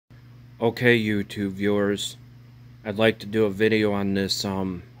Okay, YouTube viewers, I'd like to do a video on this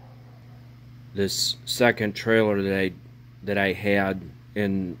second trailer that I had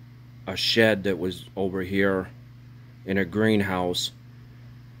in a shed that was over here in a greenhouse.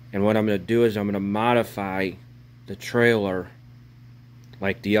 And what I'm going to do is I'm going to modify the trailer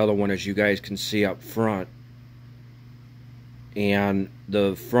like the other one, as you guys can see up front. And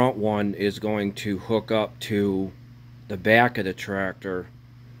the front one is going to hook up to the back of the tractor,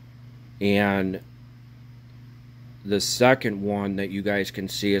 and the second one that you guys can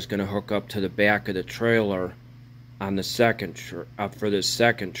see is going to hook up to the back of the trailer on the second for this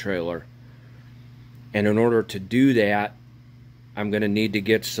second trailer. And in order to do that, I'm going to need to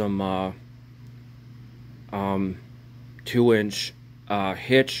get some 2-inch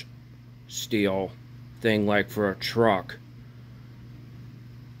hitch steel thing, like for a truck,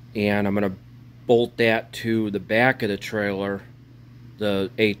 and I'm going to bolt that to the back of the trailer,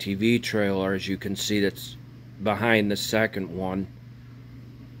 the ATV trailer, as you can see, that's behind the second one,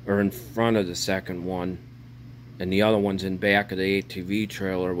 or in front of the second one, and the other one's in back of the ATV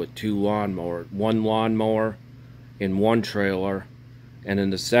trailer with two lawnmowers, one lawnmower in one trailer, and then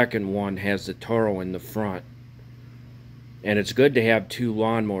the second one has the Toro in the front. And it's good to have two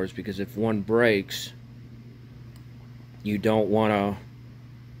lawnmowers, because if one breaks, you don't want to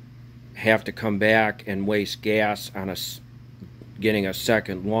have to come back and waste gas on getting a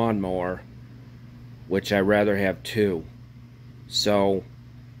second lawnmower, which I'd rather have two. So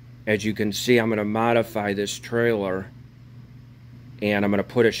as you can see, I'm going to modify this trailer, and I'm going to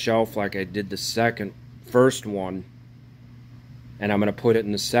put a shelf like I did the first one, and I'm going to put it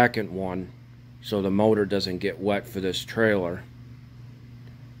in the second one so the motor doesn't get wet for this trailer.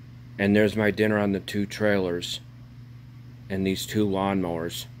 And there's my dinner on the two trailers and these two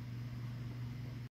lawnmowers.